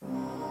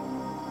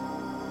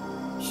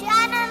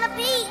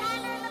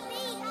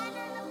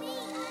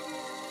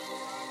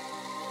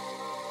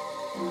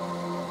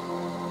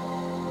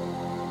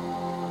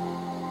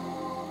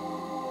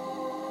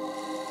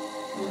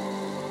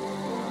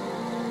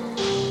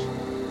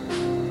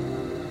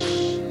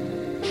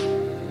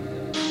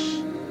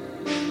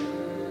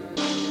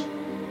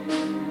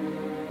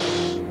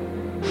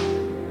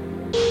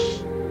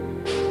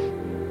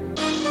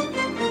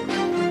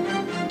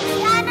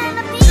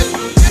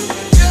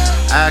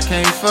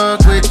can't fuck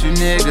with you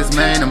niggas,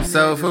 man, I'm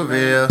so for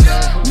real.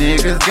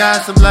 Niggas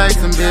gossip like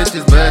some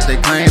bitches, but they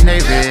claim they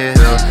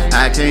real.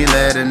 I can't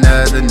let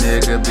another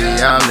nigga be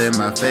all in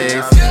my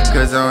face,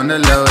 cause on the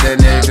low that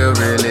nigga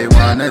really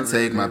wanna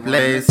take my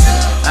place.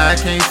 I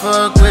can't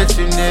fuck with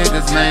you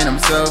niggas, man, I'm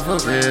so for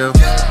real.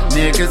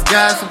 Niggas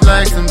gossip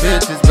like some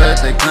bitches,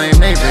 but they claim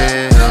they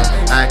real.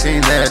 I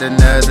can't let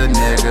another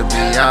nigga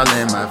be all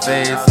in my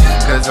face,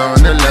 cause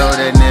on the low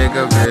that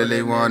nigga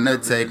really wanna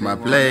take my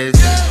place.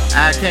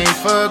 I can't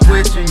fuck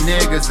with you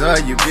niggas or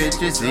you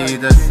bitches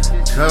either.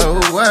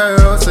 Cold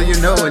world, so you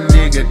know a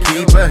nigga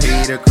keep a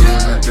heater.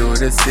 Cruising through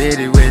the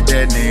city with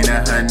that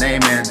Nina, her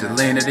name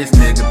Angelina. This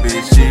nigga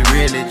bitch, she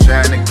really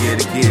tryna get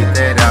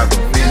that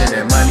Aquafina.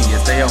 That money, it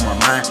stay on my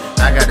mind,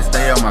 I gotta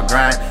stay on my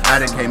grind. I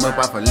done came up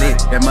off a lick,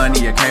 that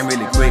money it came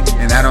really quick.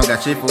 And I don't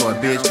got shit for a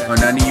bitch, or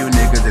none of you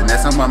niggas. And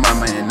that's on my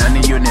mama, and none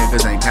of you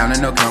niggas ain't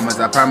counting no commas.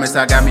 I promise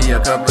I got me a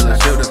couple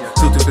of shooters.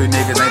 2 to 3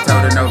 niggas ain't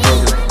told her no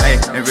voters. Hey,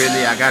 and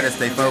really I gotta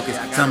stay focused.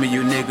 Some of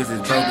you niggas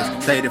is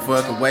bogus, stay the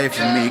fuck away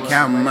from me.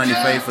 Counting money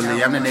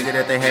faithfully, I'm the nigga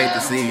that they hate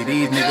to see.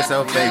 These niggas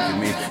so fake to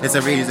me, it's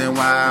a reason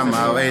why I'm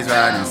always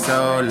riding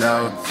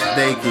solo.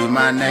 They keep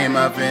my name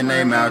up in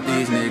their mouth,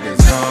 these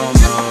niggas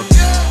homo.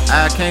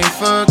 I can't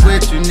fuck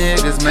with you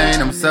niggas,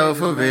 man, I'm so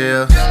for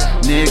real.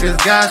 Niggas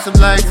gossip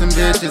like some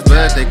bitches,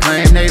 but they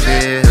claim they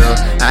real.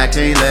 I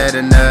can't let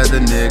another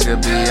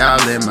nigga be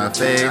all in my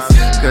face,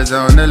 cause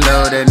on the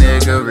low that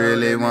nigga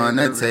really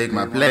wanna take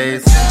my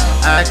place.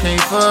 I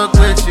can't fuck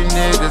with you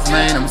niggas,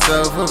 man, I'm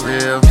so for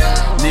real.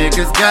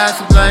 Niggas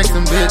gossip like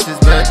some bitches,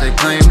 but they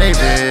claim they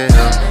real.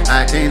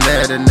 I can't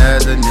let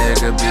another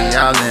nigga be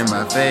all in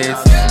my face,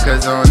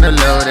 cause on the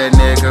low that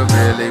nigga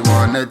really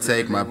wanna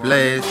take my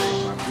place.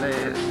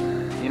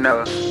 You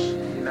know,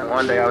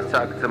 one day I was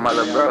talking to my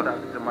little bro.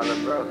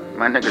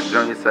 My nigga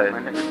Junior say,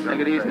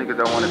 nigga, these niggas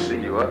don't wanna see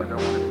you up.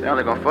 They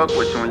only gon' fuck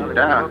with you when you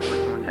down.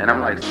 And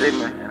I'm like,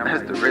 Sigma,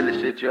 that's the realest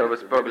shit you ever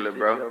spoke to,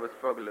 bro.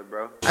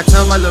 I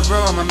told my little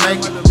bro I'ma make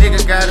it.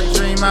 Nigga got a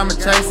dream, I'ma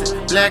chase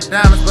it. Black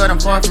diamonds, but I'm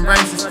far from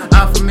racist.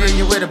 I'm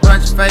familiar with a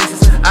bunch of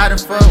faces. I done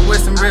fucked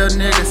with some real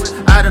niggas.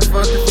 I done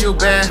fucked a few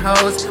bad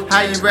hoes.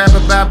 How you rap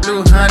about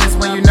blue hunters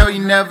when you know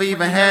you never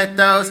even had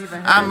those?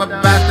 I'm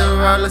about to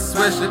roll a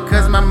swisher,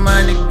 cause my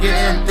money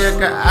getting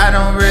thicker. I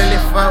don't really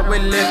fuck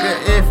with liquor.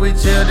 If we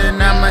chill,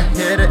 then I'm a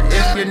hitter.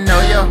 If you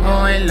know your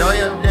hoe ain't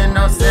loyal, then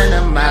don't send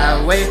her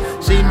my way.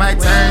 She might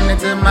turn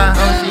into my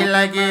hoe, she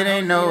like it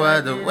ain't no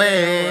other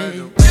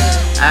way.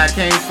 I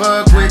can't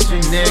fuck with you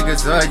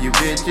niggas or you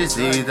bitches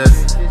either.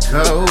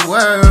 Cold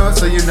world,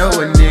 so you know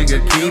a nigga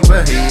keep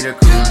a heater.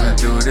 Cruising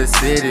through the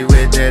city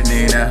with that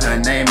Nina, her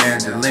name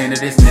Angelina.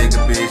 This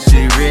nigga bitch,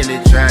 she really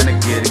tryna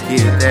get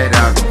that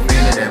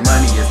Aquafina. That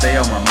money, it stay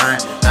on my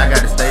mind, I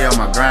gotta stay on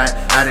my grind.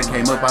 I done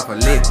came up off a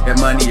lick, that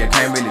money it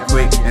came really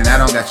quick. And I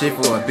don't got shit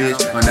for a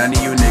bitch, or none of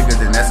you niggas.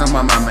 And that's on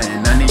my mama,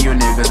 and none of you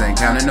niggas ain't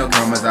counting no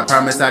commas. I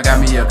promise I got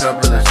me a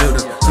couple of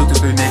shooters. 2 to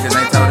 3 niggas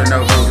ain't told her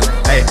no voters.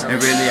 Hey,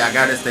 and really I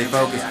gotta stay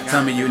focused.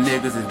 Some of you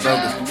niggas is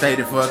bogus, stay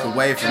the fuck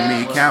away from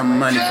me. Counting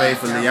money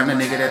faithfully, I'm the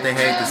nigga that they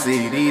hate to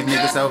see. These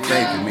niggas so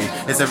fake to me,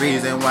 it's a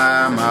reason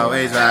why I'm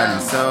always riding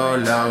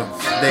solo.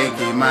 They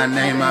keep my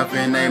name up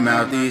in their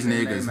mouth, these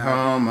niggas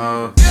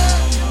homo.